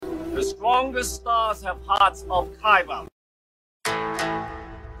The strongest stars have hearts of Kyber.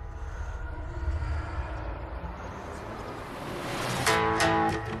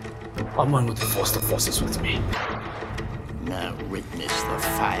 I'm one with the force is with me. Now witness the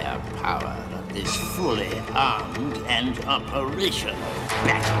firepower of this fully armed and operational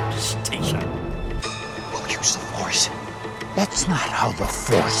battle station. We'll use the force. That's not how the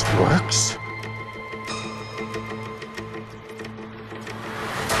force works.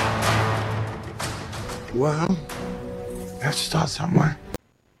 Well, let's start somewhere.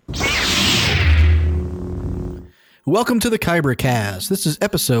 Welcome to the Kyber133. This is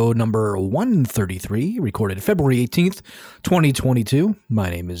episode number 133, recorded February 18th, 2022. My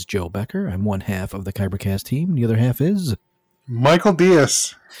name is Joe Becker. I'm one half of the Kyber133 team. The other half is Michael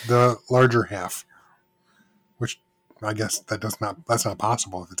Diaz, the larger half. Which I guess that's not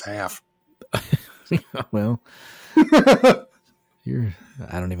possible if it's half. well, I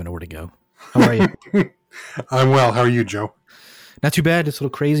don't even know where to go. How are you? I'm well. How are you, Joe? Not too bad. It's a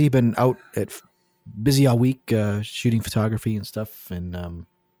little crazy. Been out at busy all week, shooting photography and stuff, and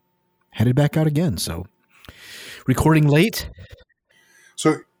headed back out again. So recording late.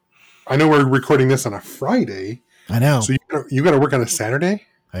 So I know we're recording this on a Friday. I know. So you got to work on a Saturday?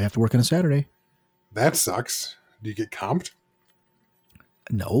 I have to work on a Saturday. That sucks. Do you get comped?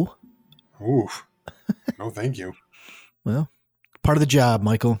 No. Oof. No, thank you. Well, part of the job,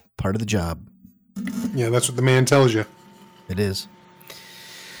 Michael. Part of the job. Yeah, that's what the man tells you. It is.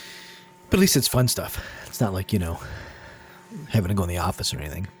 But at least it's fun stuff. It's not like, having to go in the office or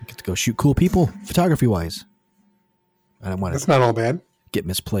anything. You get to go shoot cool people, photography-wise. I don't want That's not all bad. Get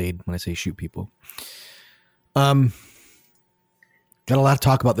misplayed when I say shoot people. Got a lot to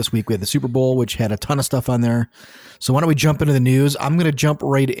talk about this week. We had the Super Bowl, which had a ton of stuff on there. So why don't we jump into the news? I'm going to jump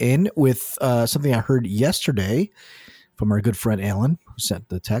right in with something I heard yesterday from our good friend Alan, who sent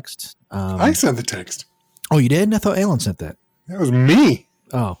the text. I sent the text. Oh, you did? I thought Alan sent that. That was me.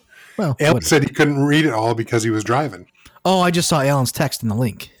 Oh, well. Alan said he couldn't read it all because he was driving. Oh, I just saw Alan's text in the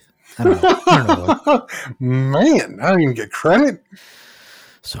link. I don't know. Man, I don't even get credit.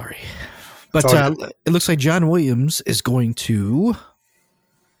 Sorry. But it looks like John Williams is going to,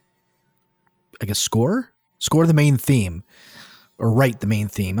 I guess, score the main theme or write the main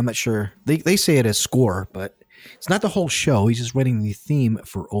theme. I'm not sure. They say it as score, but it's not the whole show. He's just writing the theme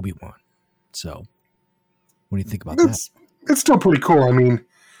for Obi-Wan. So what do you think about that? It's still pretty cool. I mean,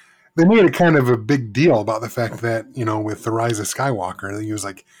 they made a kind of a big deal about the fact that, with The Rise of Skywalker, he was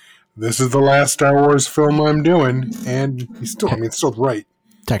like, this is the last Star Wars film I'm doing. And he's still, it's still right.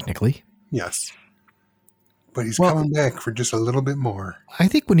 Technically. Yes. But he's coming back for just a little bit more. I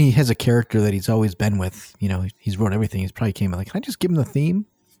think when he has a character that he's always been with, he's wrote everything. He's probably came like, can I just give him the theme?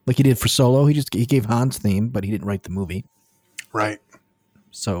 Like he did for Solo. He gave Han's theme, but he didn't write the movie. Right.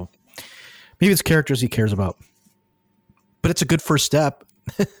 So maybe it's characters he cares about. But it's a good first step.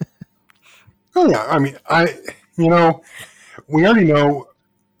 Oh, yeah. I mean, we already know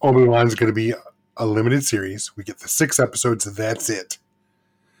Obi-Wan's going to be a limited series. We get the 6 episodes. That's it.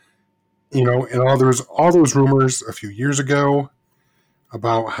 And there was all those rumors a few years ago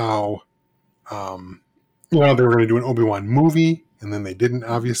about how, they were going to do an Obi-Wan movie, and then they didn't,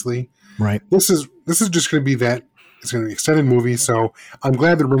 obviously. Right. This is just going to be that. It's going to be an extended movie, so I'm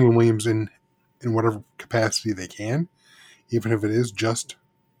glad they're bringing Williams in whatever capacity they can, even if it is just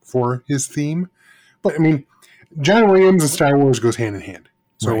for his theme. But, I mean, John Williams and Star Wars goes hand in hand,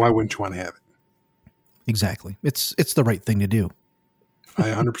 so Why wouldn't you want to have it? Exactly. It's the right thing to do. I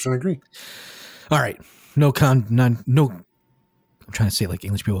 100% agree. All right. No. I'm trying to say it like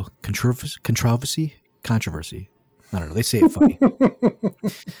English people. Controversy. I don't know. They say it funny.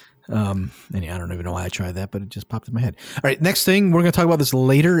 I don't even know why I tried that, but it just popped in my head. All right. Next thing, we're going to talk about this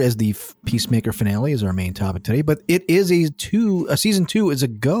later as the Peacemaker finale is our main topic today, but it is season 2 is a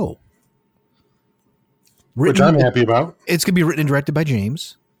go. Which I'm happy about. It's going to be written and directed by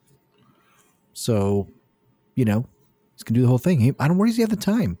James. So, he's going to do the whole thing. Where does he have the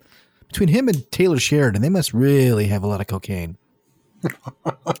time? Between him and Taylor Sheridan, they must really have a lot of cocaine.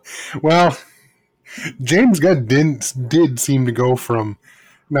 Well, James Gunn did seem to go from,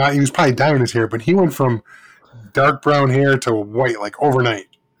 he was probably dyeing his hair, but he went from dark brown hair to white, like overnight.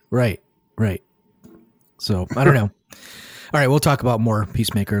 Right. So, I don't know. All right, we'll talk about more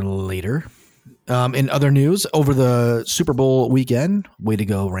Peacemaker later. In other news, over the Super Bowl weekend, way to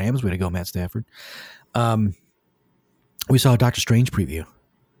go Rams, way to go Matt Stafford. We saw a Doctor Strange preview.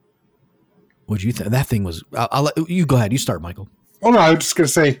 What'd you think? That thing was. I'll let you go ahead. You start, Michael. Oh no, I was just gonna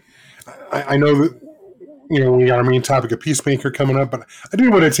say. I know that we got our main topic of Peacemaker coming up, but I do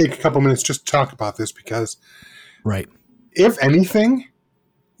want to take a couple minutes just to talk about this because, right? If anything,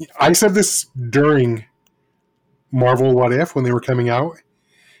 I said this during Marvel What If when they were coming out.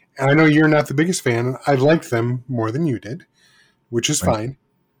 And I know you're not the biggest fan. I liked them more than you did, which is fine.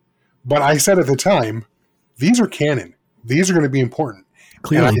 But I said at the time, these are canon. These are going to be important.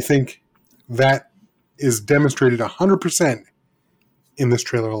 Clearly. And I think that is demonstrated 100% in this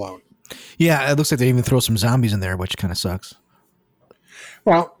trailer alone. Yeah, it looks like they even throw some zombies in there, which kind of sucks.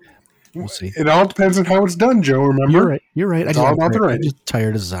 Well, we'll see. It all depends on how it's done, Joe. Remember? You're right. It's all about the writing. I'm just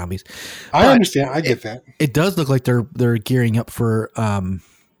tired of zombies. I understand. I get that. It does look like they're gearing up for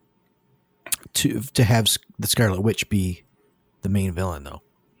to have the Scarlet Witch be the main villain, though.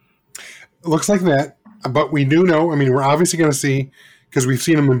 It looks like that, but we do know. I mean, we're obviously going to see, because we've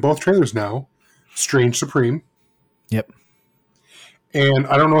seen him in both trailers now, Strange Supreme. Yep. And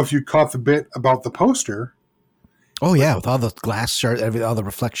I don't know if you caught the bit about the poster. Oh yeah, with all the glass shard, all the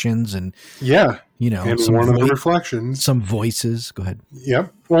reflections, and and some one of the reflections, some voices. Go ahead.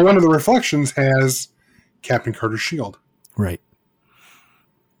 Yep. Well, one of the reflections has Captain Carter's shield. Right.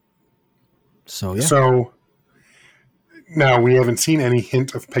 So yeah. So now we haven't seen any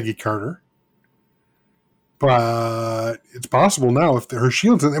hint of Peggy Carter, but it's possible now if her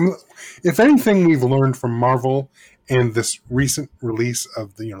shield's. If anything, we've learned from Marvel and this recent release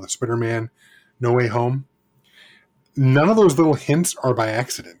of the Spider-Man No Way Home, none of those little hints are by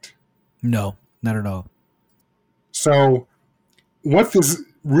accident. No, not at all. So what this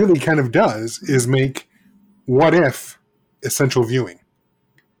really kind of does is make What If essential viewing,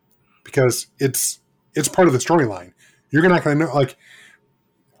 because it's part of the storyline. You're not going to know. Like,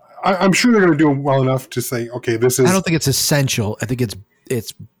 I'm sure they're going to do well enough to say, okay, this is. I don't think it's essential. I think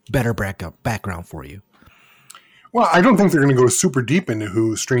it's better background for you. Well, I don't think they're going to go super deep into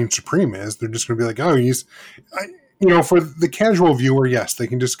who Strange Supreme is. They're just going to be like, oh, he's, for the casual viewer, yes, they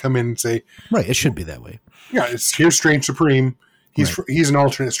can just come in and say, right, it should be that way. Yeah, here's Strange Supreme. He's an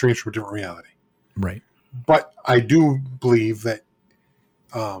alternate Strange from a different reality. Right. But I do believe that,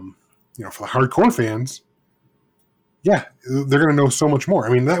 for the hardcore fans, yeah, they're going to know so much more. I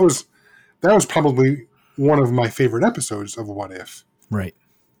mean, that was probably one of my favorite episodes of What If. Right.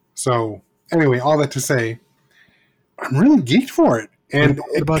 So anyway, all that to say, I'm really geeked for it. And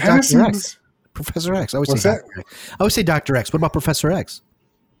what about Dr. X? Professor X. I always say Dr. X. What about Professor X?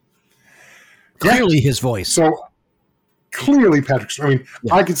 Clearly his voice. So clearly Patrick. I mean,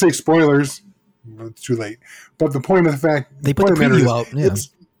 I could say spoilers. It's too late. But the point of the fact they put the preview out. Yeah.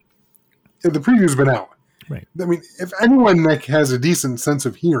 The preview's been out. Right. I mean, if anyone that has a decent sense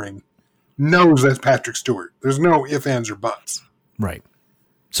of hearing knows that's Patrick Stewart, there's no ifs, ands, or buts. Right.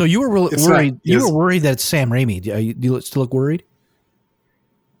 So you were really worried. You were worried that it's Sam Raimi. Do you still look worried?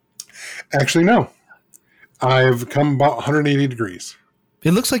 Actually, no. I've come about 180 degrees.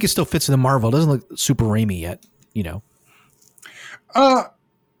 It looks like it still fits in the Marvel. It doesn't look super Raimi yet,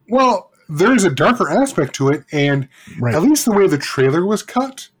 Well, there's a darker aspect to it, and at least the way the trailer was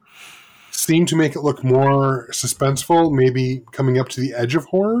cut seemed to make it look more suspenseful, maybe coming up to the edge of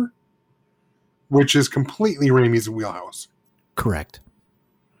horror, which is completely Raimi's wheelhouse. Correct.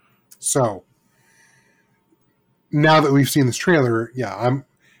 So now that we've seen this trailer, yeah, I'm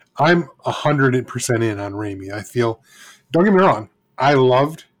 100% in on Raimi. I feel, don't get me wrong, I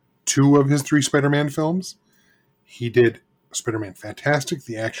loved 2 of his 3 Spider-Man films. He did Spider-Man Fantastic.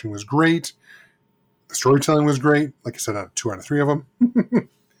 The action was great. The storytelling was great. Like I said, 2 out of 3 of them.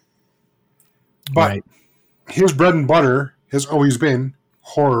 But his bread and butter has always been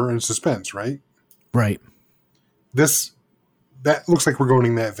horror and suspense, right? Right. That looks like we're going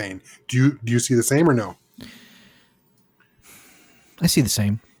in that vein. Do you see the same or no? I see the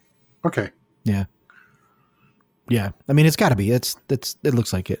same. Okay. Yeah. Yeah. I mean, it's got to be. It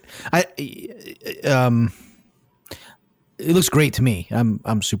looks like it. It looks great to me.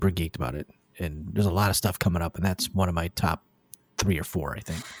 I'm super geeked about it, and there's a lot of stuff coming up, and that's one of my top 3 or 4, I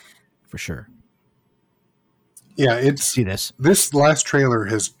think, for sure. Yeah, see this. This last trailer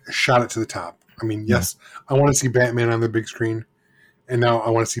has shot it to the top. I mean, yes, I want to see Batman on the big screen, and now I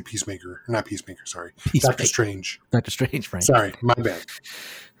want to see Peacemaker. Not Peacemaker, sorry. Doctor Strange. Doctor Strange, right. Sorry, my bad.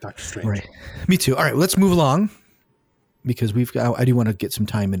 Doctor Strange. Right. Me too. All right, let's move along, because I do want to get some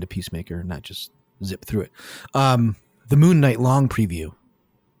time into Peacemaker, not just zip through it. The Moon Knight long preview.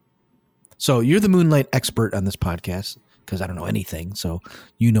 So you're the Moon Knight expert on this podcast, because I don't know anything. So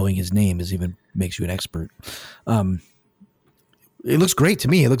you knowing his name makes you an expert. It looks great to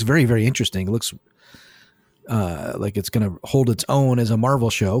me. It looks very, very interesting. It looks like it's going to hold its own as a Marvel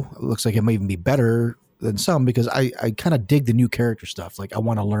show. It looks like it might even be better than some, because I kind of dig the new character stuff. Like, I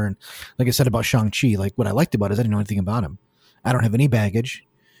want to learn, like I said about Shang-Chi, like what I liked about it is I didn't know anything about him. I don't have any baggage.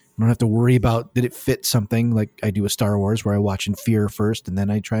 don't have to worry about did it fit something like I do with Star Wars, where I watch in fear first and then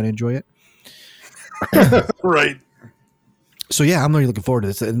I try to enjoy it. Right. So yeah, I'm really looking forward to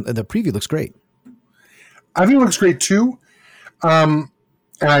this. And the preview looks great. I think it looks great too. And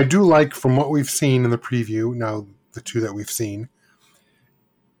I do like from what we've seen in the preview, now the two that we've seen,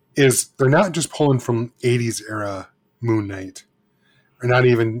 is they're not just pulling from 80s era Moon Knight, or not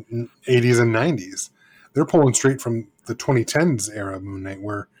even 80s and 90s. They're pulling straight from the 2010s era Moon Knight,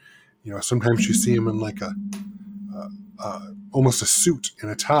 where, you know, sometimes you see him in like a almost a suit and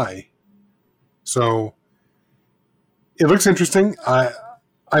a tie. So it looks interesting.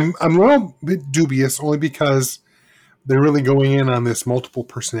 I'm a little bit dubious, only because they're really going in on this multiple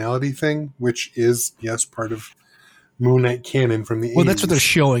personality thing, which is, yes, part of Moon Knight canon from the 80s. Well, that's what they're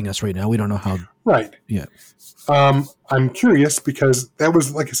showing us right now. We don't know how. Right. Yeah. I'm curious because that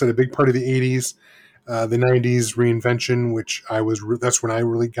was, like I said, a big part of the 80s, the 90s reinvention, which that's when I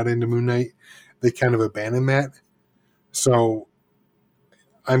really got into Moon Knight. They kind of abandoned that. So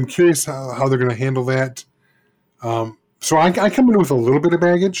I'm curious how they're going to handle that. So I come in with a little bit of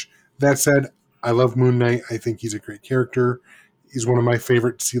baggage. That said, I love Moon Knight. I think he's a great character. He's one of my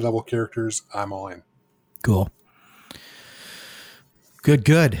favorite sea-level characters. I'm all in. Cool.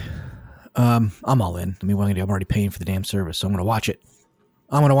 Good. I'm all in. I mean, I'm already paying for the damn service, so I'm going to watch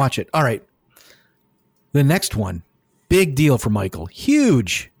it. All right. The next one, big deal for Michael.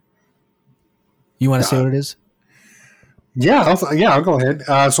 Huge. You want to say what it is? Yeah, I'll go ahead.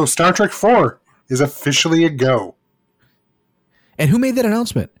 So Star Trek 4 is officially a go. And who made that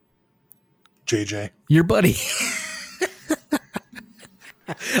announcement? JJ. Your buddy.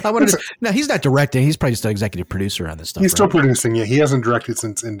 Now, he's not directing. He's probably just an executive producer on this stuff. He's still producing. Yeah, he hasn't directed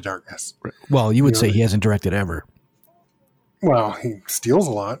since Into Darkness. Well, you would say he hasn't directed ever. Well, he steals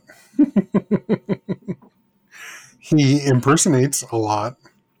a lot. He impersonates a lot.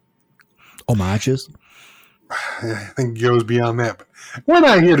 Homages? I think it goes beyond that. But we're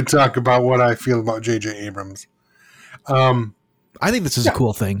not here to talk about what I feel about J.J. Abrams. I think this is a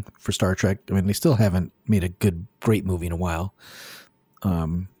cool thing for Star Trek. I mean, they still haven't made a great movie in a while.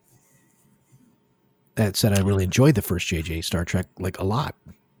 That said, I really enjoyed the first JJ Star Trek like a lot.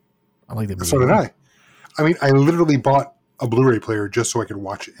 I like the movie. So did I. I mean, I literally bought a Blu-ray player just so I could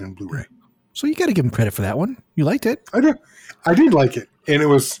watch it in Blu-ray. So you got to give him credit for that one. You liked it. I do. I did like it, and it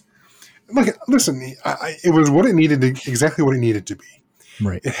was. Look, listen, it was what it needed to, exactly what it needed to be.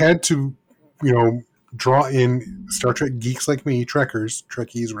 Right. It had to, draw in Star Trek geeks like me, Trekkers,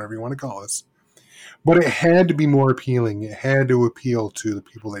 Trekkies, whatever you want to call us. But it had to be more appealing. It had to appeal to the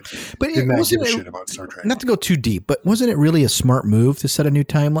people that did not give a shit about Star Trek. Not to go too deep, but wasn't it really a smart move to set a new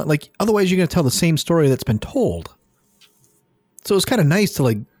timeline? Like, otherwise you're going to tell the same story that's been told. So it's kind of nice to,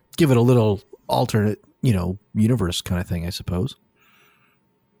 like, give it a little alternate, universe kind of thing, I suppose.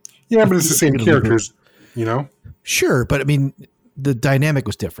 Yeah, but it's the same characters, Sure, but I mean, the dynamic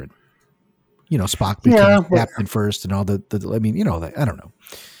was different. Spock became captain first and all the I mean, I don't know.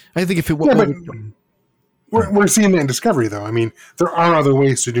 I think if it was... We're seeing that in Discovery, though. I mean, there are other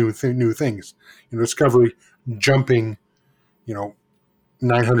ways to do new things. Discovery jumping,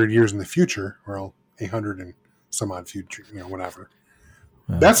 900 years in the future, or 800 and some odd future, whatever.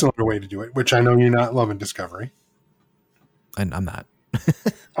 That's another way to do it, which I know you're not loving Discovery. And I'm not.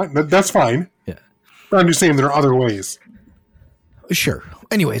 That's fine. Yeah. But I'm just saying there are other ways. Sure.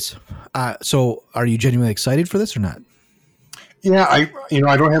 Anyways, so are you genuinely excited for this or not? Yeah, I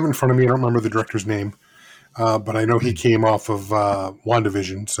don't have it in front of me. I don't remember the director's name, but I know he came off of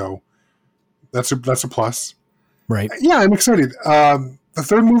WandaVision, so that's a plus. Right. Yeah, I'm excited. The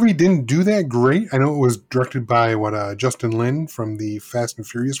third movie didn't do that great. I know it was directed by Justin Lin from the Fast and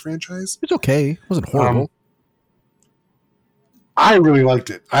Furious franchise. It's okay. It wasn't horrible. I really liked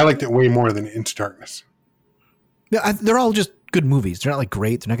it. I liked it way more than Into Darkness. Yeah, they're all just good movies. They're not like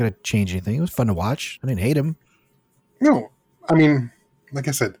great. They're not going to change anything. It was fun to watch. I didn't hate them. No, I mean, like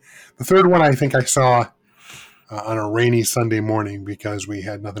I said, the third one I think I saw on a rainy Sunday morning because we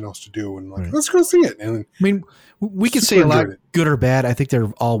had nothing else to do, and let's go see it. And I mean, we could say a lot good or bad. I think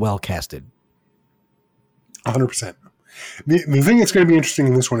they're all well casted. 100%. The thing that's going to be interesting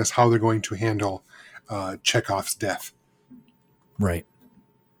in this one is how they're going to handle Chekhov's death. Right.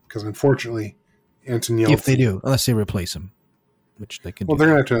 Because unfortunately, Anton Yelchin... If they do, unless they replace him, which they can do. Well, they're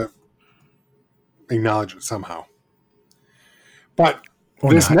going to have to acknowledge it somehow. But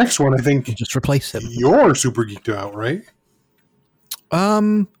this next one, I think... Just replace him. You're super geeked out, right?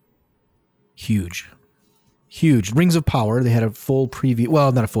 Huge. Rings of Power. They had a full preview.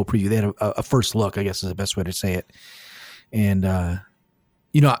 Well, not a full preview. They had a first look, I guess is the best way to say it. And,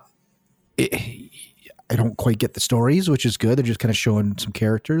 I don't quite get the stories, which is good. They're just kind of showing some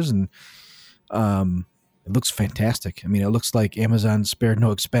characters, and it looks fantastic. I mean, it looks like Amazon spared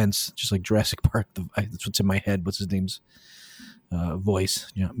no expense, just like Jurassic Park. That's what's in my head. What's his name's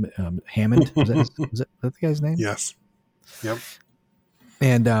voice? Hammond. Is that the guy's name? Yes. Yep.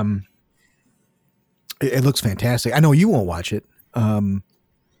 And it looks fantastic. I know you won't watch it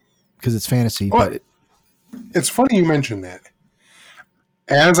because it's fantasy, but it's funny you mentioned that.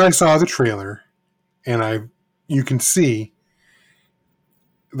 As I saw the trailer, and you can see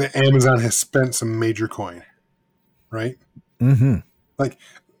that Amazon has spent some major coin, right? Mm-hmm. Like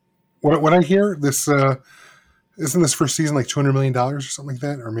what I hear, this isn't this first season like $200 million or something like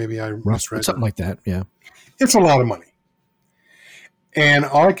that, or maybe I misread something like that. Yeah, it's a lot of money. And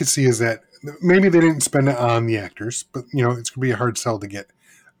all I could see is that maybe they didn't spend it on the actors, but it's going to be a hard sell to get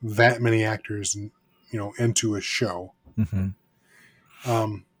that many actors, into a show.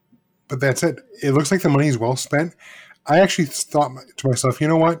 Mm-hmm. But that's it. It looks like the money is well spent. I actually thought to myself, you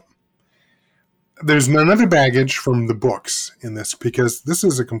know what? There's none other baggage from the books in this because this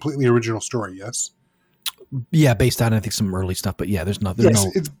is a completely original story. Yes. Yeah, based on I think some early stuff, but yeah, there's nothing. Yes,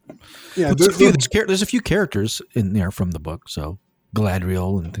 there's a few characters in there from the book, so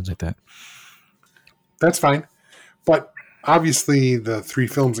Galadriel and things like that. That's fine, but obviously the 3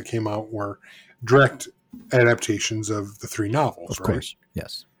 films that came out were direct adaptations of the 3 novels. Of course,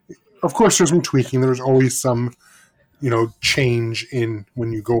 yes. Of course, there's some tweaking. There's always some, change in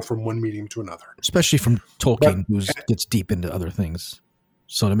when you go from one medium to another. Especially from Tolkien, who gets deep into other things.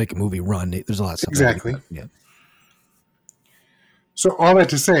 So to make a movie run, there's a lot of stuff. Exactly. Like yeah. So all that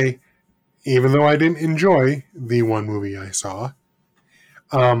to say, even though I didn't enjoy the one movie I saw,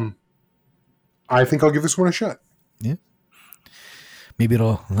 I think I'll give this one a shot. Yeah. Maybe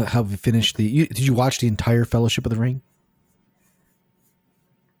it'll help you finish did you watch the entire Fellowship of the Ring?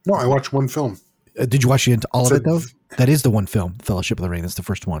 No, I watched one film. Did you watch all of it, though? That is the one film, Fellowship of the Ring. That's the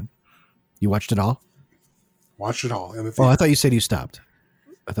first one. You watched it all? Watched it all in the theater. Oh, I thought you said you stopped.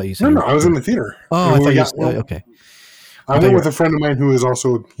 I thought you said No, I was in the theater. Oh, I thought you said, okay. I went with a friend of mine who is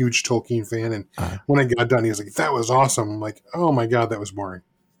also a huge Tolkien fan, and when I got done, he was like, "That was awesome." I'm like, "Oh my god, that was boring."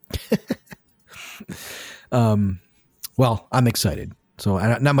 Well, I'm excited. So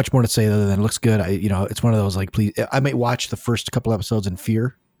not much more to say other than it looks good. It's one of those like, please, I might watch the first couple episodes in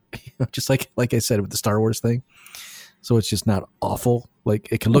fear, just like I said with the Star Wars thing. So it's just not awful.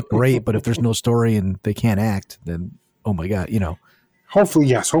 Like it can look great, but if there's no story and they can't act, then oh my god, Hopefully,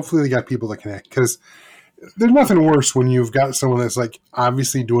 yes. Hopefully they got people that can act because there's nothing worse when you've got someone that's like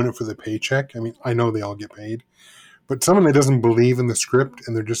obviously doing it for the paycheck. I mean, I know they all get paid, but someone that doesn't believe in the script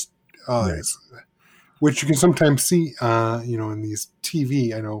and they're just, Right. Which you can sometimes see, in these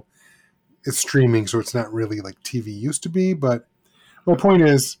TV. I know it's streaming, so it's not really like TV used to be. But my point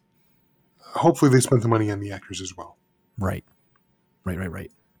is, hopefully they spent the money on the actors as well. Right.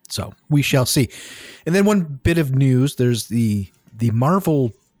 So we shall see. And then one bit of news: there's the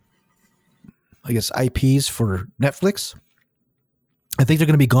Marvel, I guess, IPs for Netflix. I think they're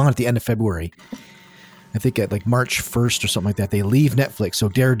going to be gone at the end of February. I think at like March 1st or something like that, they leave Netflix. So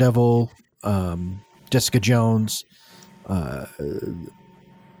Daredevil, Jessica Jones, what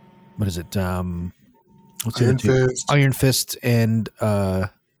is it? What's the Iron other two? Fist. Iron Fist and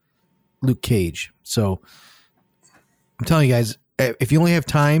Luke Cage. So I'm telling you guys, if you only have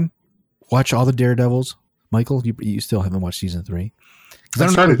time, watch all the Daredevils. Michael, you still haven't watched season 3. Because I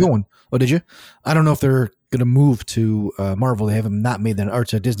don't know where they're going. Oh, did you? I don't know if they're going to move to Marvel. They have not made that, or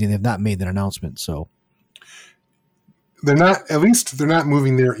to Disney. They have not made that announcement. So they're not. At least they're not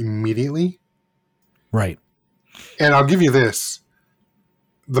moving there immediately. Right. And I'll give you this: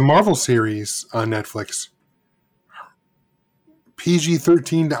 the Marvel series on Netflix,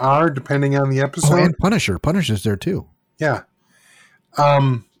 PG-13 to R, depending on the episode. Oh, and Punisher. Punisher's there too. Yeah.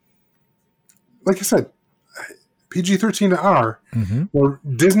 Like I said, PG-13 to R, where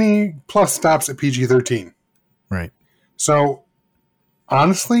Disney Plus stops at PG-13. Right. So,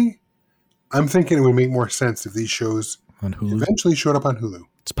 honestly, I'm thinking it would make more sense if these shows on Hulu eventually showed up on Hulu.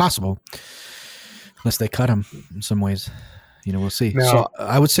 It's possible. Unless they cut them in some ways. We'll see. Now, so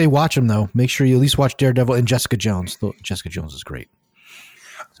I would say watch them, though. Make sure you at least watch Daredevil and Jessica Jones. Jessica Jones is great.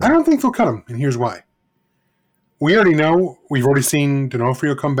 So. I don't think they'll cut them, and here's why. We already know, we've already seen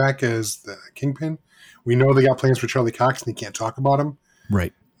D'Onofrio come back as the Kingpin. We know they got plans for Charlie Cox, and they can't talk about him.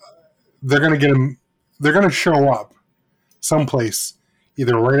 Right. They're going to get him. They're going to show up someplace,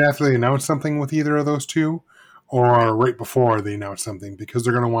 either right after they announce something with either of those two, or right before they announce something, because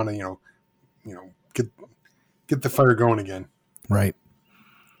they're going to want to, get the fire going again. Right.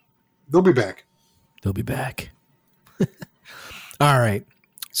 They'll be back. They'll be back. All right.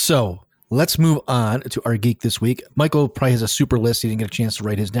 So let's move on to our geek this week. Michael probably has a super list. He didn't get a chance to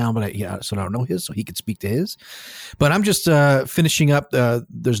write his down, but so I don't know his, so he could speak to his. But I'm just finishing up.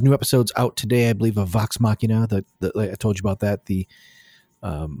 There's new episodes out today, I believe, of Vox Machina. I told you about that. The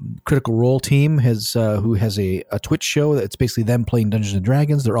Critical Role team has who has a Twitch show that's basically them playing Dungeons and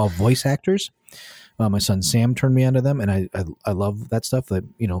Dragons. They're all voice actors. My son Sam turned me onto them, and I love that stuff. That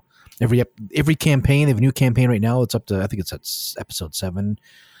every campaign, they have a new campaign right now. It's up to, I think it's at episode 7,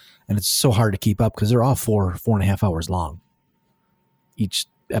 and it's so hard to keep up because they're all 4.5 hours long each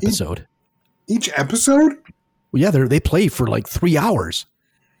episode. Each episode? Well, yeah, they play for like 3 hours,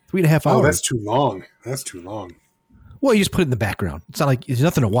 3.5 hours. Oh, that's too long. That's too long. Well, you just put it in the background. It's not like there's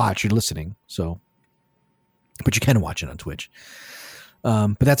nothing to watch. You're listening, but you can watch it on Twitch.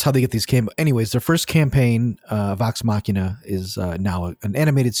 But that's how they get these anyways, their first campaign, Vox Machina, is now an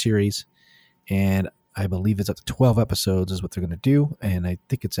animated series, and I believe it's up to 12 episodes is what they're going to do, and I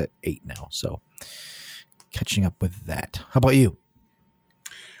think it's at 8 now. So catching up with that. How about you?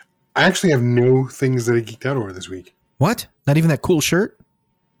 I actually have no things that I geeked out over this week. What? Not even that cool shirt?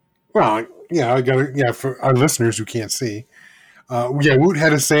 Well, yeah, I got it. Yeah, for our listeners who can't see, Woot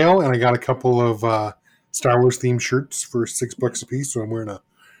had a sale, and I got a couple of Star Wars themed shirts for $6 a piece. So I'm wearing a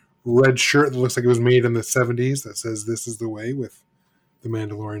red shirt that looks like it was made in the 70s that says "This is the way" with the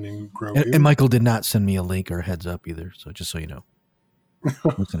Mandalorian and Grogu. And Michael did not send me a link or a heads up either. So just so you know. And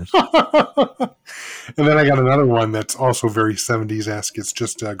then I got another one that's also very 70s-esque. It's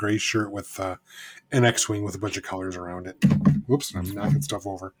just a gray shirt with an X-wing with a bunch of colors around it. Whoops, I'm knocking stuff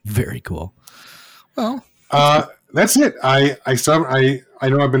over. Very cool. Well, that's it. I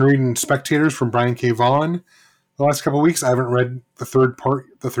know I've been reading Spectators from Brian K. Vaughan the last couple of weeks. I haven't read the third part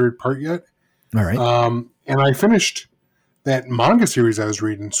yet. All right. And I finished that manga series I was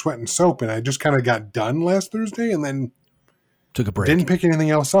reading, Sweat and Soap, and I just kind of got done last Thursday and then took a break. Didn't pick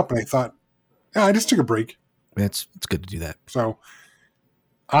anything else up, and I thought, I just took a break. It's good to do that. So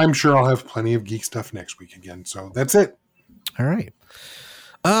I'm sure I'll have plenty of geek stuff next week again. So that's it. All right.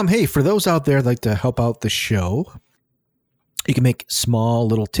 Hey, for those out there that'd like to help out the show, you can make small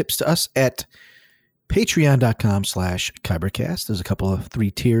little tips to us at patreon.com/Kybercast. There's a couple of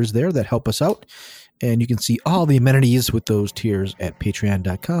 3 tiers there that help us out. And you can see all the amenities with those tiers at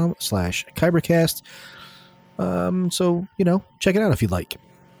patreon.com/Kybercast. So, check it out if you'd like.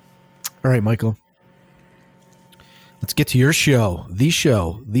 All right, Michael. Let's get to your show, the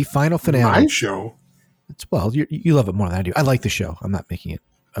final finale. My show? Well, you love it more than I do. I like the show. I'm not making it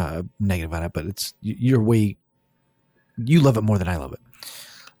negative on it, but you love it more than I love it.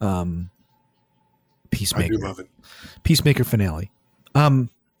 Peacemaker. I do love it. Peacemaker finale. I'll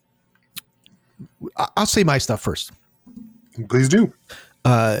say my stuff first. Please do.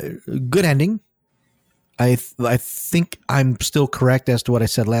 Good ending. I think I'm still correct as to what I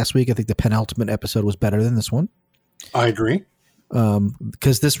said last week. I think the penultimate episode was better than this one. I agree.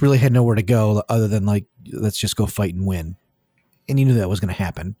 Because this really had nowhere to go other than let's just go fight and win. And you knew that was going to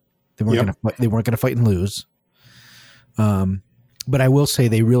happen. They weren't going to fight and lose. But I will say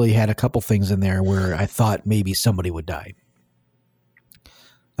they really had a couple things in there where I thought maybe somebody would die.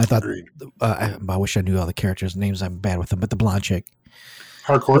 I thought, I wish I knew all the characters' names. I'm bad with them, but the blonde chick.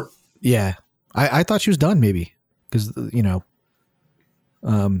 Harcourt. Yeah. I thought she was done maybe because, she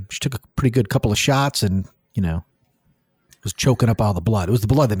took a pretty good couple of shots and, was choking up all the blood. It was the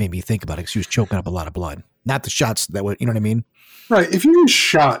blood that made me think about it. She was choking up a lot of blood, not the shots that would, you know what I mean? Right. If you get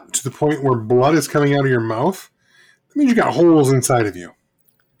shot to the point where blood is coming out of your mouth, that means you got holes inside of you.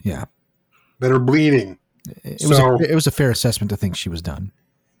 Yeah. That are bleeding. It was a fair assessment to think she was done.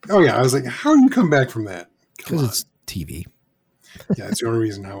 Oh yeah. I was like, how do you come back from that? Because it's TV. Yeah. It's the only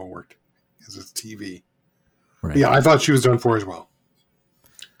reason how it worked. Because it's TV. Right. Yeah. I thought she was done for as well.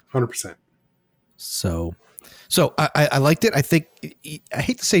 100%. So I liked it. I think I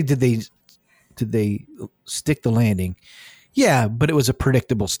hate to say did they stick the landing? Yeah, but it was a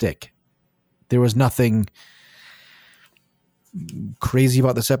predictable stick. There was nothing crazy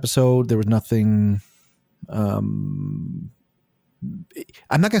about this episode. There was nothing. I'm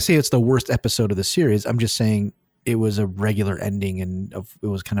not gonna say it's the worst episode of the series. I'm just saying it was a regular ending, and it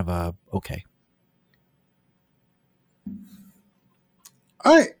was kind of a okay.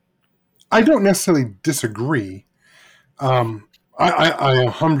 I don't necessarily disagree. I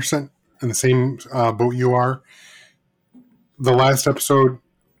 100% in the same boat you are. The last episode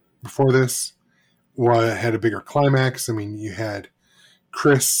before this had a bigger climax. I mean, you had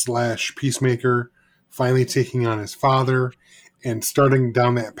Chris / Peacemaker finally taking on his father and starting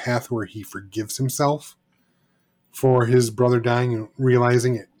down that path where he forgives himself for his brother dying and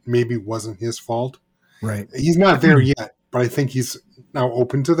realizing it maybe wasn't his fault. Right. He's not there yet, but I think he's now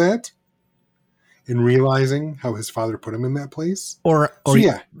open to that. and realizing how his father put him in that place.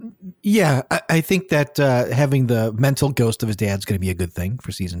 Yeah, I think that having the mental ghost of his dad's going to be a good thing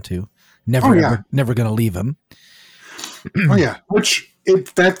for season 2. Never going to leave him. Oh yeah,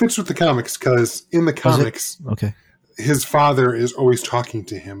 that fits with the comics, because in the comics, his father is always talking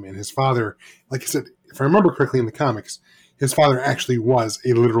to him, and his father, like I said, if I remember correctly in the comics, his father actually was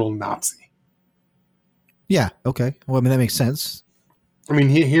a literal Nazi. Yeah. Okay. Well, I mean, that makes sense. I mean,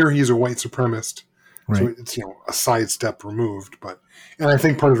 here he's a white supremacist, right. So it's a sidestep removed. And I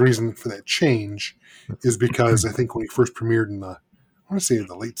think part of the reason for that change is because I think when he first premiered in I want to say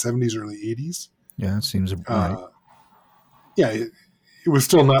the late 70s, early 80s. Yeah, that seems right. Yeah, it was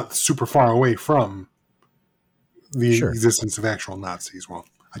still not super far away from the existence of actual Nazis. Well,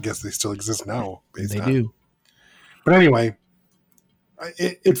 I guess they still exist now. They do. But anyway,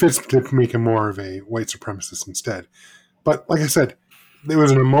 it fits to make him more of a white supremacist instead. But like I said, there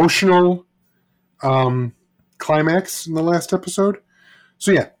was an emotional climax in the last episode.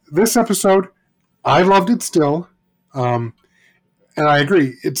 So yeah, this episode, I loved it still. And I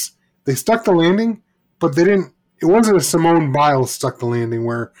agree. They stuck the landing, but they didn't. It wasn't a Simone Biles stuck the landing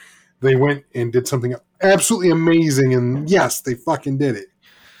where they went and did something absolutely amazing, and yes, they fucking did it.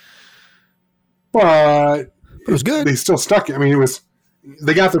 But it was good. They still stuck it. I mean,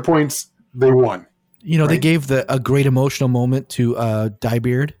 they got their points. They won. Right? They gave a great emotional moment to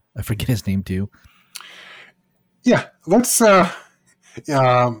Diebeard. I forget his name too. Yeah, let's give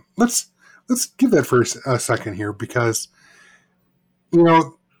that for a second here, because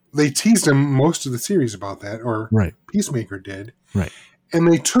they teased him most of the series about that, or Peacemaker did. Right. And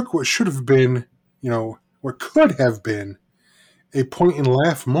they took what should have been, what could have been a point and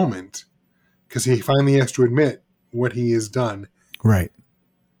laugh moment, because he finally has to admit what he has done. Right.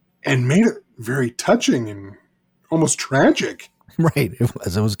 And made it very touching and almost tragic. Right.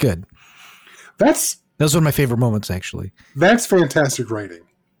 It was good. That was one of my favorite moments, actually. That's fantastic writing.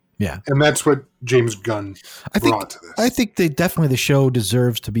 Yeah. And that's what James Gunn brought to this. I think the show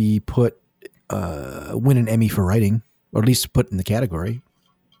deserves to be win an Emmy for writing, or at least put in the category.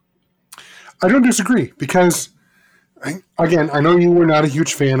 I don't disagree, because, again, I know you were not a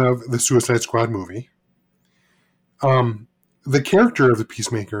huge fan of the Suicide Squad movie. The character of the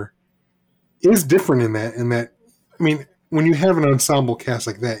Peacemaker is different in that, I mean, when you have an ensemble cast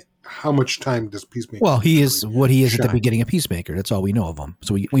like that, how much time does Peacemaker? Well, he is what he is at the beginning of Peacemaker. That's all we know of him.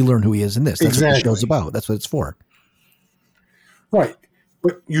 So we learn who he is in this. That's what the show's about. That's what it's for. Right.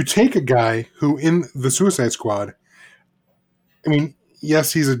 But you take a guy who in the Suicide Squad, I mean,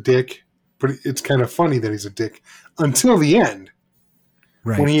 yes, he's a dick, but it's kind of funny that he's a dick until the end.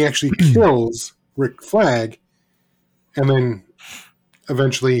 Right. When he actually kills Rick Flag, and then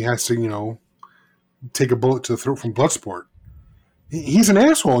eventually has to, take a bullet to the throat from Bloodsport. He's an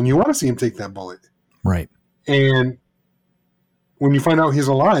asshole, and you want to see him take that bullet. Right. And when you find out he's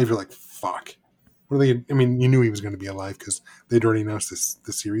alive, you're like, fuck. What are they? I mean, you knew he was going to be alive because they'd already announced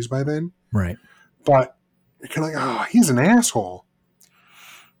the series by then. Right. But you're kind of like, oh, he's an asshole.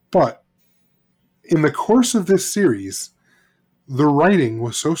 But in the course of this series, the writing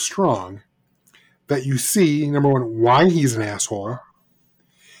was so strong that you see, number one, why he's an asshole.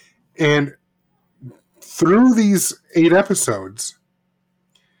 And through these 8 episodes,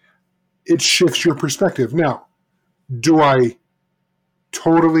 it shifts your perspective. Now, do I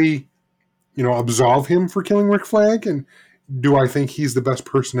totally, absolve him for killing Rick Flag? And do I think he's the best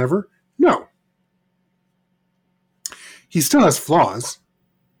person ever? No. He still has flaws.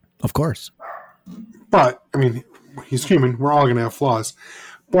 Of course. But, I mean, he's human. We're all going to have flaws.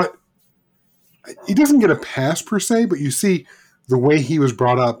 But he doesn't get a pass per se, but you see the way he was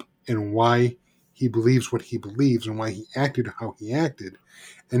brought up and why he believes what he believes and why he acted how he acted.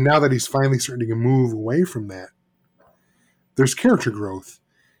 And now that he's finally starting to move away from that, there's character growth.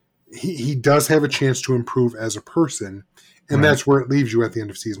 He does have a chance to improve as a person, and that's where it leaves you at the end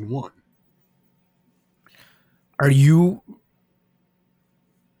of season 1. Are you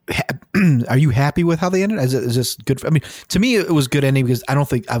happy with how they ended? Is this good? I mean, to me, it was good ending because I don't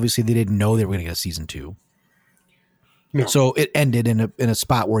think, obviously, they didn't know they were going to get a season 2. No. So it ended in a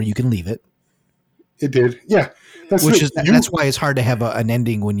spot where you can leave it. It did, yeah. That's why it's hard to have an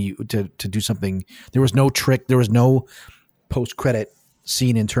ending when you to do something. There was no trick. There was no post credit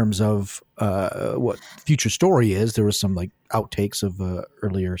scene in terms of what future story is. There was some like outtakes of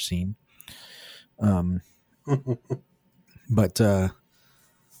earlier scene. But I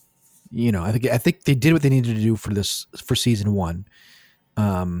think they did what they needed to do for season 1.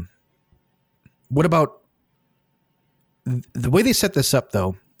 What about the way they set this up,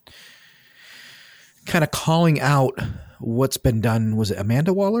 though? Kind of calling out what's been done. Was it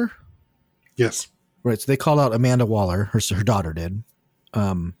Amanda Waller? Yes. Right. So they called out Amanda Waller. Her daughter did.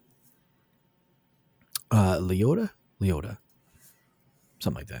 Leota,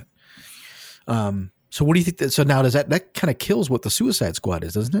 something like that. So what do you think? So now does that kind of kills what the Suicide Squad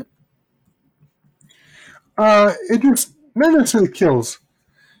is, doesn't it? It just not necessarily kills,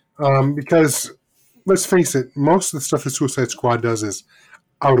 because let's face it, most of the stuff the Suicide Squad does is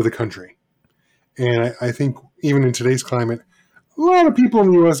out of the country, and I think even in today's climate, a lot of people in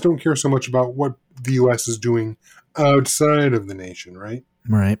the U.S. don't care so much about what the U.S. is doing outside of the nation, right?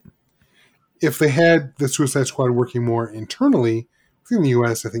 Right. If they had the Suicide Squad working more internally within the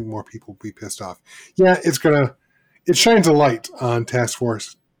U.S., I think more people would be pissed off. Yeah, it shines a light on Task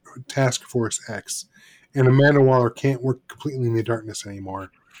Force X, and Amanda Waller can't work completely in the darkness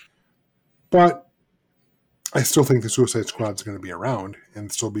anymore. But I still think the Suicide Squad is going to be around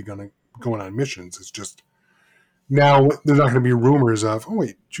and still be going on missions. It's just now there's not going to be rumors of, oh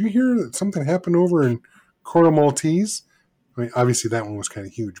wait, did you hear that something happened over in Corto Maltese? I mean, obviously that one was kind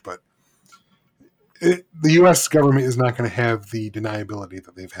of huge, but the U.S. government is not going to have the deniability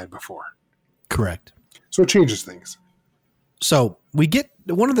that they've had before. Correct. So it changes things. So we get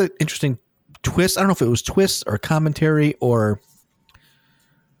one of the interesting twists. I don't know if it was twists or commentary or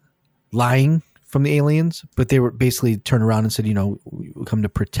lying from the aliens, but they were basically turned around and said, we come to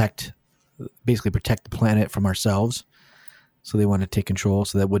protect the planet from ourselves. So they want to take control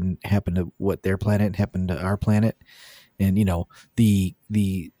so that wouldn't happen to what their planet happened to our planet. And, the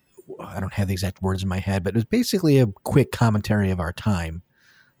I don't have the exact words in my head, but it was basically a quick commentary of our time.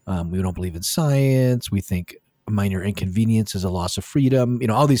 We don't believe in science. We think a minor inconvenience is a loss of freedom.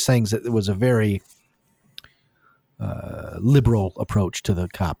 All these things. That it was a very liberal approach to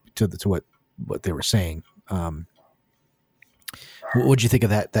what they were saying. What would you think of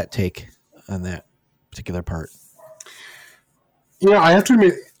that take on that particular part? I have to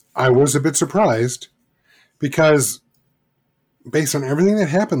admit, I was a bit surprised because based on everything that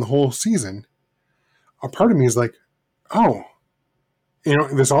happened the whole season, a part of me is like, oh,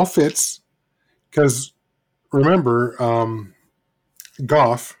 this all fits. Because remember,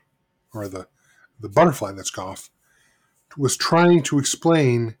 Goff, or the butterfly that's Goff, was trying to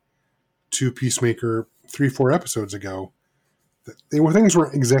explain to Peacemaker 3-4 episodes ago that things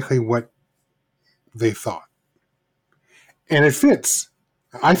weren't exactly what they thought. And it fits.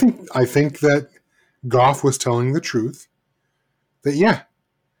 I think that Goff was telling the truth. That, yeah,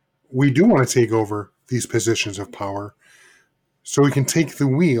 we do want to take over these positions of power so we can take the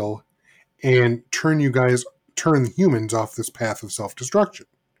wheel and turn the humans off this path of self-destruction.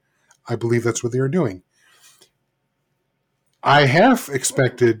 I believe that's what they are doing. I have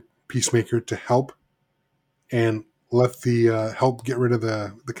expected Peacemaker to help and let the help get rid of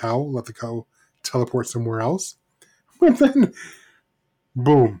the cow, let the cow teleport somewhere else. But then,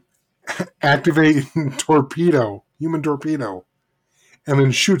 boom, activate torpedo, human torpedo. And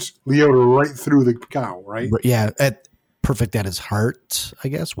then shoots Leota right through the cow, right? Yeah, perfect at his heart, I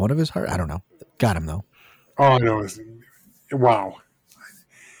guess. One of his heart. I don't know. Got him, though. Oh, I know. Wow.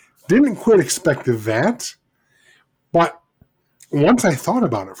 Didn't quite expect that. But once I thought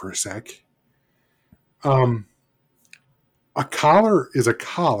about it for a sec, a collar is a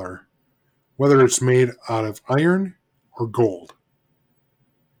collar, whether it's made out of iron or gold.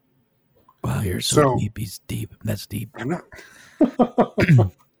 Wow, you're so deep. He's deep. That's deep. I'm not...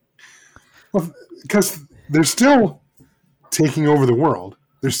 Well, because they're still taking over the world.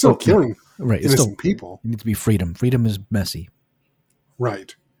 They're still killing innocent people. It needs to be freedom. Freedom is messy.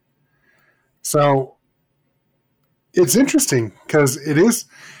 Right. So it's interesting because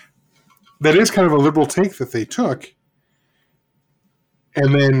that is kind of a liberal take that they took.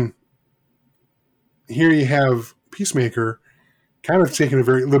 And then here you have Peacemaker kind of taking a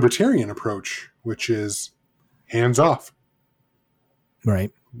very libertarian approach, which is hands off.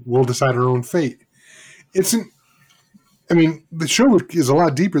 Right. We'll decide our own fate. The show is a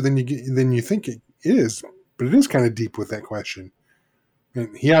lot deeper than you think it is, but it is kind of deep with that question.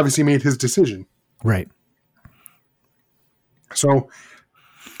 And he obviously made his decision. Right. So,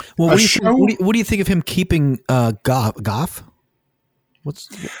 what do you think of him keeping Goff?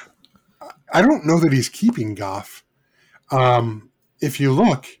 I don't know that he's keeping Goff. If you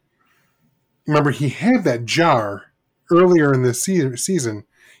look, remember he had that jar earlier in the season.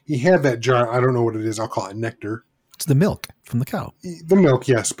 He had that jar. I don't know what it is. I'll call it nectar. It's the milk from the cow. The milk,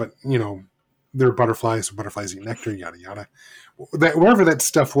 yes, but they're butterflies. So butterflies eat nectar. Yada yada. Whatever that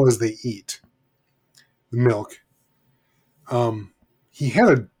stuff was, they eat the milk. He had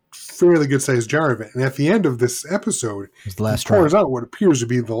a fairly good sized jar of it, and at the end of this episode, he pours out what appears to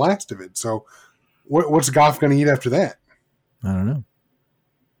be the last of it. So, what's Goff going to eat after that? I don't know.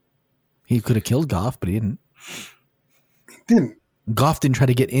 He could have killed Goff, but he didn't. He didn't. Goff didn't try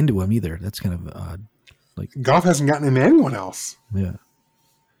to get into him either. That's kind of odd. Goff hasn't gotten into anyone else. Yeah.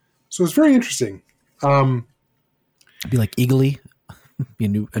 So it's very interesting. Be like Eagly, be a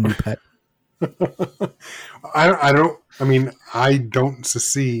new pet. I don't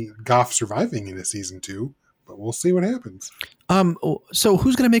see Goff surviving into season 2, but we'll see what happens. So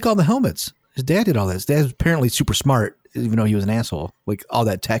who's going to make all the helmets? His dad did all this. His dad's apparently super smart, even though he was an asshole. Like all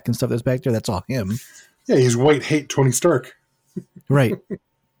that tech and stuff that's back there, that's all him. Yeah, he's white hate Tony Stark. Right.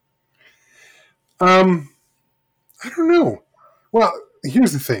 I don't know. Well,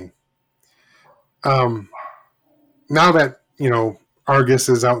 here's the thing. Now that, Argus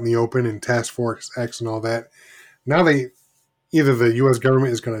is out in the open and Task Force X and all that, now either the U.S.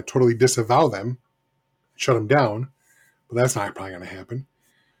 government is going to totally disavow them, shut them down, but that's not probably going to happen.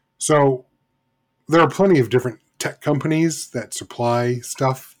 So there are plenty of different tech companies that supply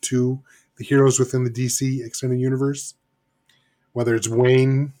stuff to the heroes within the DC Extended Universe, whether it's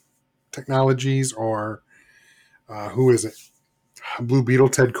Wayne Technologies or who is it? Blue Beetle,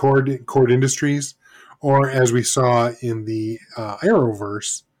 Ted Cord Industries, or as we saw in the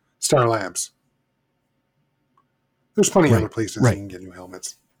Arrowverse, Star Labs. There's plenty of other places you can get new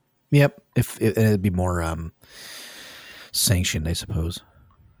helmets. Yep. It'd be more sanctioned, I suppose.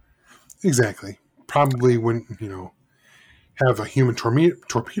 Exactly. Probably wouldn't, have a human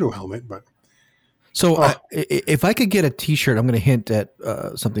torpedo helmet, but. So if I could get a T-shirt, I'm going to hint at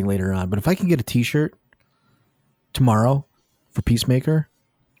something later on, but if I can get a T-shirt tomorrow for Peacemaker,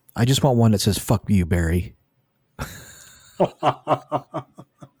 I just want one that says "Fuck you, Barry." All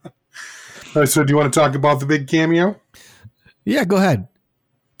right, so do you want to talk about the big cameo? Yeah, go ahead.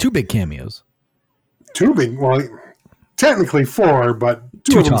 2 big cameos. 2 big, well, technically 4, but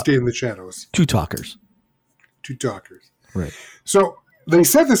 2 of them stayed in the shadows. 2 talkers. 2 talkers. Right. So they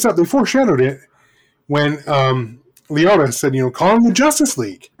set this up. They foreshadowed it when Leota said, call him the Justice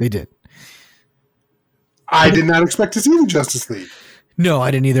League. They did. I did not expect to see the Justice League. No,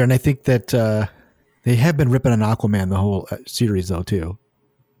 I didn't either. And I think that they have been ripping on Aquaman the whole series, though, too.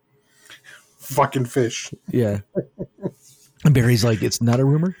 Fucking fish. Yeah. And Barry's like, it's not a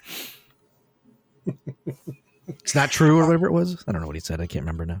rumor. It's not true or whatever it was. I don't know what he said. I can't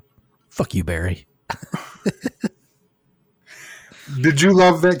remember now. Fuck you, Barry. Did you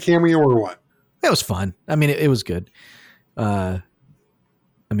love that cameo or what? It was fun. I mean, it was good.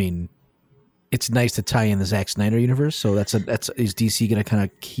 It's nice to tie in the Zack Snyder universe. So is DC going to kind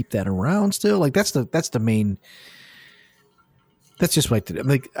of keep that around still? Like that's the main. That's just like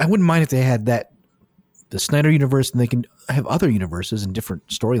I wouldn't mind if they had the Snyder universe, and they can have other universes and different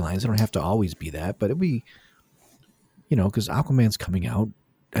storylines. They don't have to always be that, but it'd be, because Aquaman's coming out.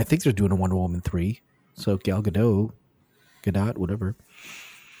 I think they're doing a Wonder Woman 3. So Gal Gadot, whatever.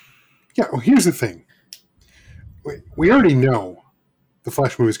 Yeah. Well, here's the thing. We already know the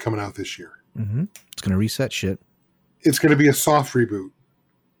Flash movie is coming out this year. Mm-hmm. It's going to reset shit. It's going to be a soft reboot,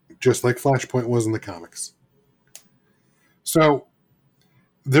 just like Flashpoint was in the comics. So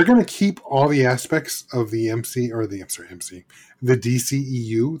they're going to keep all the aspects of the the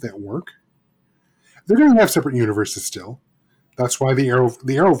DCEU that work. They're going to have separate universes still. That's why the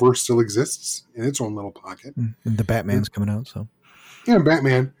Arrowverse still exists in its own little pocket. And the Batman's coming out, so. Yeah,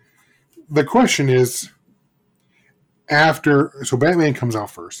 Batman. The question is, so Batman comes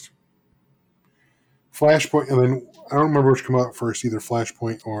out first. Flashpoint, and then I don't remember which come out first, either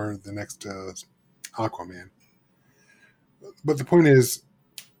Flashpoint or the next Aquaman. But the point is,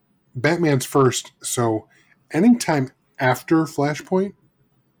 Batman's first, so anytime after Flashpoint,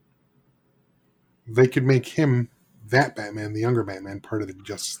 they could make him, that Batman, the younger Batman, part of the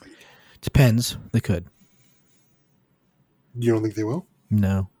Justice League. Depends. They could. You don't think they will?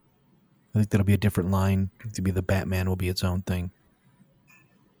 No. I think that'll be a different line. To be the Batman will be its own thing.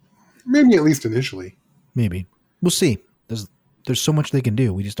 Maybe at least initially. Maybe. We'll see. There's so much they can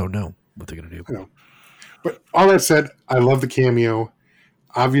do. We just don't know what they're going to do. I know. But all that said, I love the cameo.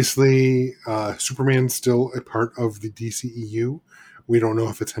 Obviously, Superman's still a part of the DCEU. We don't know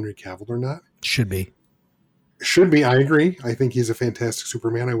if it's Henry Cavill or not. Should be. Should be. I agree. I think he's a fantastic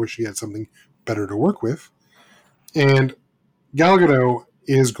Superman. I wish he had something better to work with. And Gal Gadot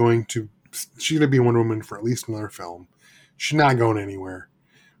is she's going to be Wonder Woman for at least another film. She's not going anywhere.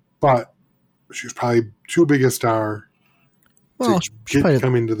 But she's probably too big a star to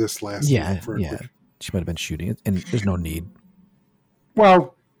come into this last season. Yeah. She might have been shooting it, and there's no need.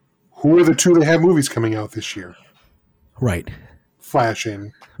 Well, who are the 2 that have movies coming out this year? Right. Flash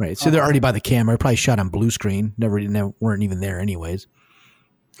in. Right. So they're already by the camera. Probably shot on blue screen. Never weren't even there anyways.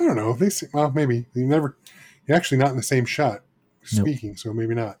 I don't know. Maybe. You're actually not in the same shot speaking, so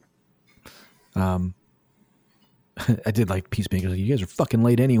maybe not. I did like Peacemaker. Like, you guys are fucking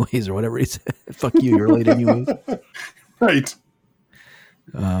late anyways, or whatever he said. Fuck you, you're late anyways. Right.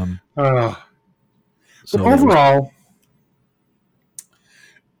 So but overall,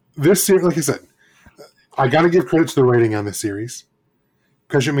 this series, like I said, I got to give credit to the writing on this series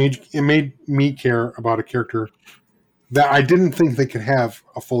because it made me care about a character that I didn't think they could have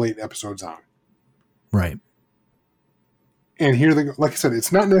a full 8 episodes on. right. And here they go. Like I said,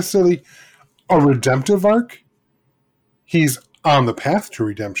 it's not necessarily a redemptive arc. He's on the path to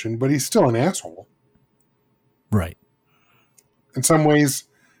redemption, but he's still an asshole. Right. In some ways,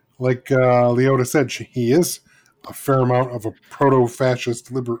 like Leota said, he is a fair amount of a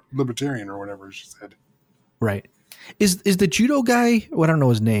proto-fascist libertarian or whatever she said. Right. Is the judo guy? Well, I don't know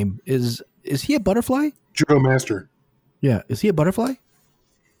his name. Is he a butterfly? Judo master. Yeah. Is he a butterfly?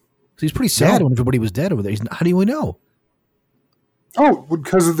 'Cause he's pretty sad when everybody was dead over there. How do we know? Oh,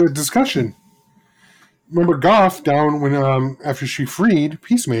 because of the discussion. Remember Goff down when after she freed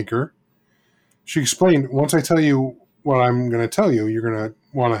Peacemaker, she explained, once I tell you what I'm going to tell you, you're going to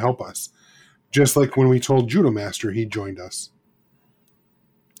want to help us. Just like when we told Judo Master he joined us.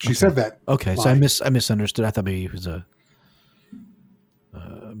 She said that. Okay, line. so I misunderstood. I thought maybe he was a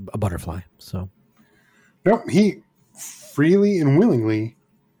butterfly. So No, he freely and willingly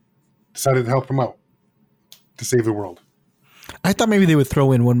decided to help him out to save the world. I thought maybe they would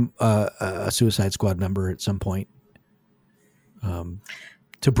throw in one a Suicide Squad member at some point,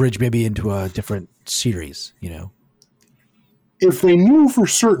 to bridge maybe into a different series. You know, If they knew for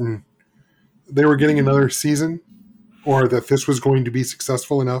certain they were getting another season, or that this was going to be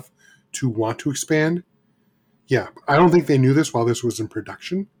successful enough to want to expand, yeah, I don't think they knew this while this was in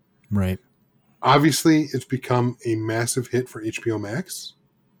production. right? Obviously, it's become a massive hit for HBO Max.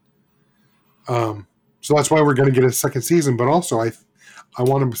 So that's why we're going to get a second season. But also, I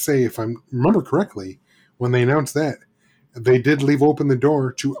want to say, if I remember correctly, when they announced that, they did leave open the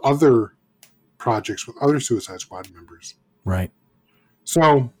door to other projects with other Suicide Squad members. Right.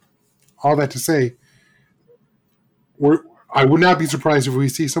 So, all that to say, I would not be surprised if we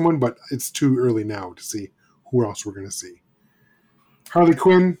see someone, but it's too early now to see who else we're going to see. Harley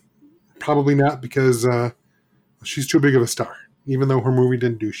Quinn, probably not, because she's too big of a star. Even though her movie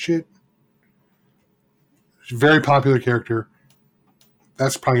didn't do shit. She's a very popular character.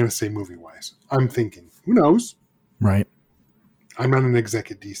 That's probably going to stay movie-wise. I'm thinking. Who knows? Right. I'm not an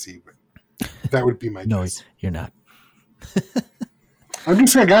exec at DC, but that would be my No, guess. you're not. I'm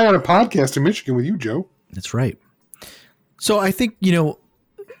just a guy on a podcast in Michigan with you, Joe. That's right. So I think, not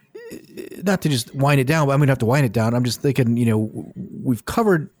to just wind it down, but I'm going to have to wind it down. I'm just thinking, we've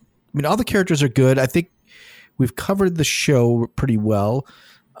covered, all the characters are good. I think we've covered the show pretty well.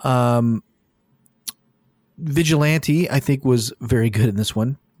 Vigilante, I think, was very good in this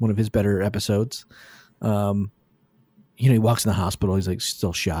one of his better episodes. He walks in the hospital. He's like,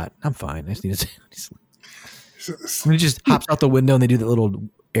 still shot. I'm fine. I just need to. And he just hops out the window and they do that little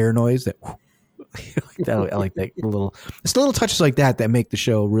air noise. I like that little. It's the little touches like that make the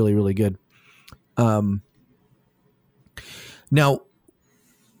show really, really good. Now,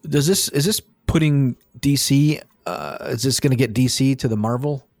 is this putting DC? Is this going to get DC to the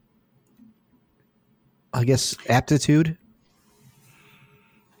Marvel? I guess aptitude.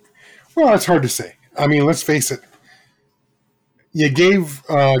 Well, it's hard to say. Let's face it. You gave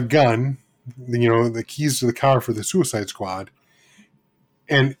Gunn, the keys to the car for the Suicide Squad,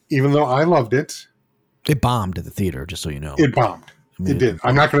 and even though I loved it, it bombed at the theater. Just so you know, it bombed. It did.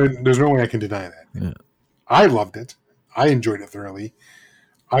 I'm not gonna. There's no way I can deny that. Yeah. I loved it. I enjoyed it thoroughly.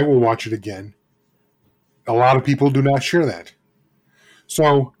 I will watch it again. A lot of people do not share that.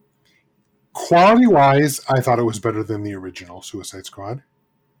 So, quality-wise, I thought it was better than the original Suicide Squad.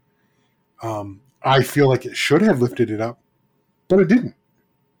 I feel like it should have lifted it up, but it didn't.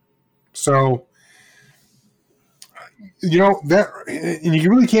 So, and you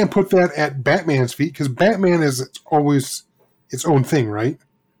really can't put that at Batman's feet because Batman is always its own thing, right?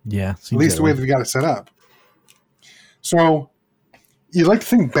 Yeah. At least the way that we got it set up. So, you'd like to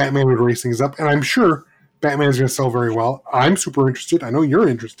think Batman would raise things up, and I'm sure Batman's going to sell very well. I'm super interested. I know you're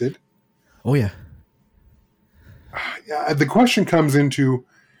interested. Oh, yeah. The question comes into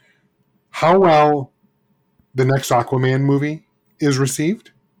how well the next Aquaman movie is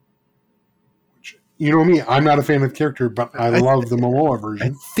received. Which, you know me, I'm not a fan of the character, but I love the Momoa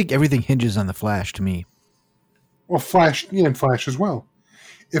version. I think everything hinges on the Flash to me. Well, Flash, and Flash as well.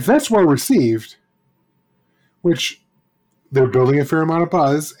 If that's well received, which they're building a fair amount of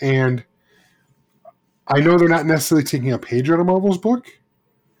buzz, and I know they're not necessarily taking a page out of Marvel's book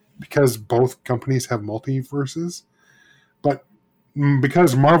because both companies have multiverses, but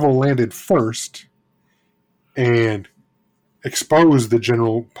because Marvel landed first and exposed the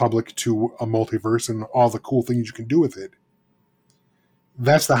general public to a multiverse and all the cool things you can do with it,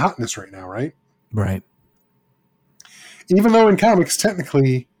 that's the hotness right now, right? Right. Even though in comics,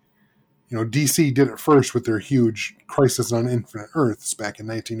 technically, DC did it first with their huge Crisis on Infinite Earths back in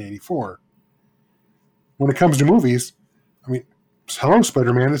 1984. When it comes to movies, I mean, hello,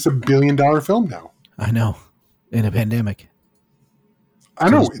 Spider-Man, it's $1 billion film now. I know. In a pandemic. I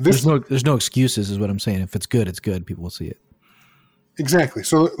know. There's no excuses is what I'm saying. If it's good, it's good. People will see it. Exactly.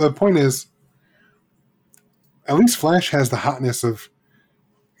 So the point is, at least Flash has the hotness of,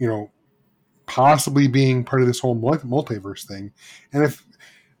 possibly being part of this whole multiverse thing. And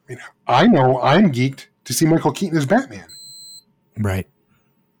I know I'm geeked to see Michael Keaton as Batman. Right.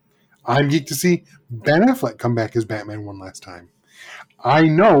 I'm geeked to see Ben Affleck come back as Batman one last time. I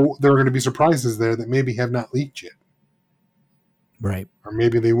know there are going to be surprises there that maybe have not leaked yet. Right. Or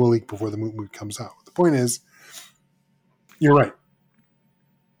maybe they will leak before the movie comes out. The point is, you're right.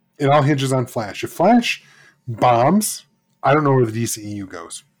 It all hinges on Flash. If Flash bombs, I don't know where the DCEU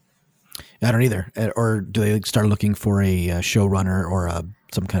goes. I don't either. Or do they start looking for a showrunner or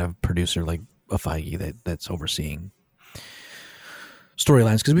some kind of producer like a Feige that's overseeing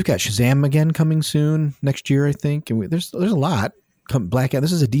storylines? Because we've got Shazam again coming soon next year, I think. And there's a lot. Black Adam.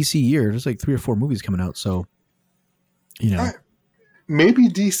 This is a DC year. There's like 3 or 4 movies coming out. So, maybe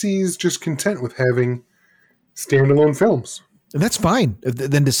DC's just content with having standalone films. That's fine.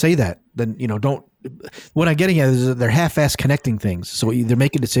 Then to say that, then don't. What I'm getting at is they're half-ass connecting things. So either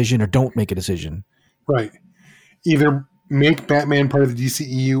make a decision or don't make a decision. Right. Either make Batman part of the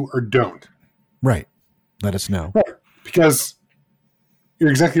DCEU or don't. Right. Let us know. Right. Because you're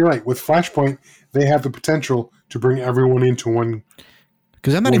exactly right. With Flashpoint, they have the potential to bring everyone into one.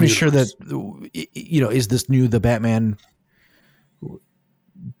 Because I'm not even sure that, is this the Batman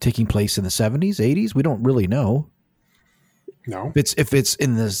taking place in the 70s, 80s? We don't really know. No. If it's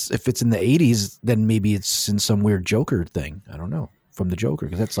in the 80s, then maybe it's in some weird Joker thing. I don't know. From the Joker,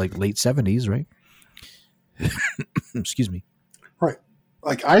 because that's like late 70s, right? Excuse me. Right.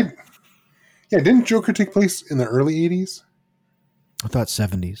 Didn't Joker take place in the early 80s? I thought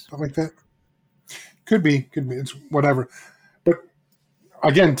 70s. Something like that. Could be. It's whatever. But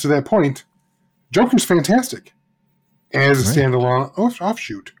again, to that point, Joker's fantastic as a standalone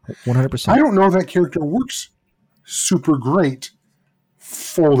offshoot. 100%. I don't know if that character works super great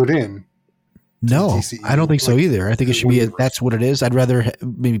folded in. No, I don't think so either. I think it should be that's what it is. I'd rather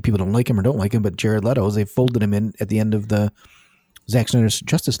maybe people don't like him or don't like him, but Jared Leto, they folded him in at the end of the Zack Snyder's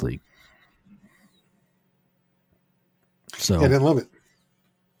Justice League. So I didn't love it.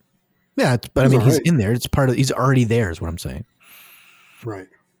 Yeah, but I mean, he's in there. It's part of. He's already there, is what I'm saying. Right.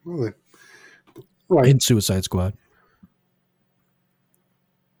 Well, right. In Suicide Squad.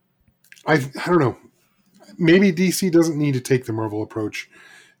 I don't know. Maybe DC doesn't need to take the Marvel approach.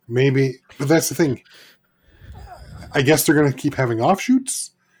 Maybe, but that's the thing. I guess they're going to keep having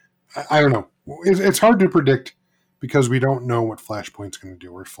offshoots. I don't know. It's hard to predict because we don't know what Flashpoint's going to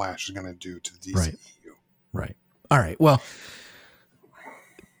do or Flash is going to do to the DCEU. Right. All right. Well,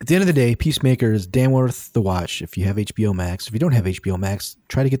 at the end of the day, Peacemaker is damn worth the watch if you have HBO Max. If you don't have HBO Max,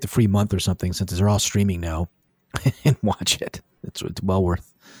 try to get the free month or something since they're all streaming now and watch it. It's well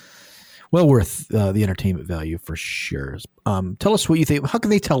worth the entertainment value for sure. Tell us what you think. How can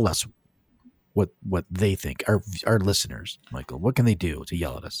they tell us what they think? Our listeners, Michael, what can they do to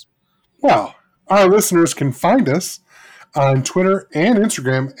yell at us? Well, our listeners can find us on Twitter and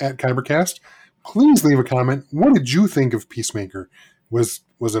Instagram at Kybercast. Please leave a comment. What did you think of Peacemaker? Was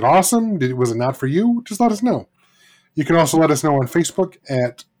it awesome? Was it not for you? Just let us know. You can also let us know on Facebook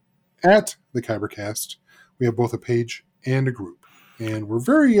at the Kybercast. We have both a page and a group, and we're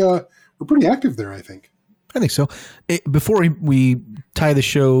pretty active there, I think. I think so. Before we tie the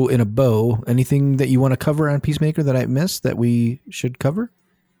show in a bow, anything that you want to cover on Peacemaker that I missed that we should cover?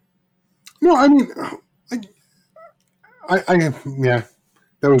 No, I mean, yeah,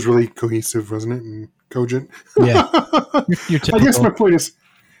 that was really cohesive, wasn't it? And cogent. Yeah. You're typical. I guess my point is,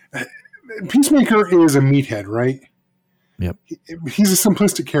 Peacemaker is a meathead, right? Yep. He's a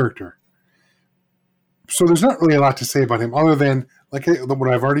simplistic character. So there's not really a lot to say about him other than, like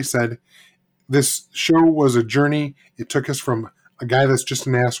what I've already said, this show was a journey. It took us from a guy that's just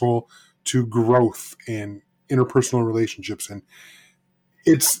an asshole to growth and interpersonal relationships. And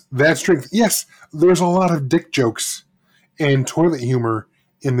it's that strength. Yes, there's a lot of dick jokes and toilet humor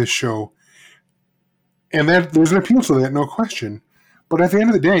in this show. And that there's an appeal to that, no question. But at the end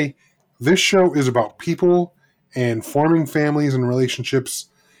of the day, this show is about people and forming families and relationships.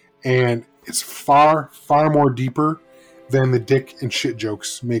 And it's far, far more deeper than the dick and shit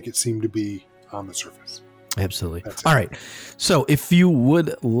jokes make it seem to be on the surface. Absolutely. All right. So if you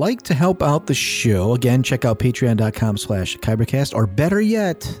would like to help out the show, again, check out patreon.com/Kybercast, or better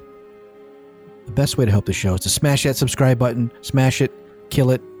yet, the best way to help the show is to smash that subscribe button, smash it,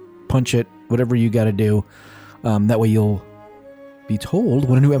 kill it, punch it, whatever you got to do. That way you'll be told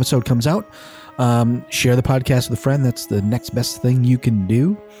when a new episode comes out. Share the podcast with a friend. That's the next best thing you can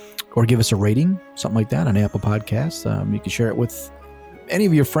do. Or give us a rating, something like that, on Apple Podcasts. You can share it with any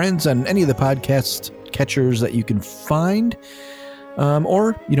of your friends on any of the podcast catchers that you can find.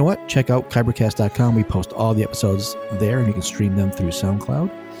 Or, you know what? Check out kybercast.com. We post all the episodes there, and you can stream them through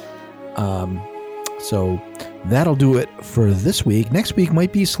SoundCloud. So that'll do it for this week. Next week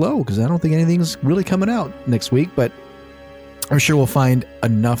might be slow because I don't think anything's really coming out next week, but I'm sure we'll find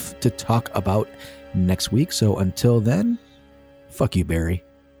enough to talk about next week. So until then, fuck you, Barry.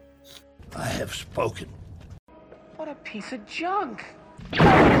 I have spoken. What a piece of junk.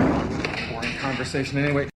 Boring conversation anyway.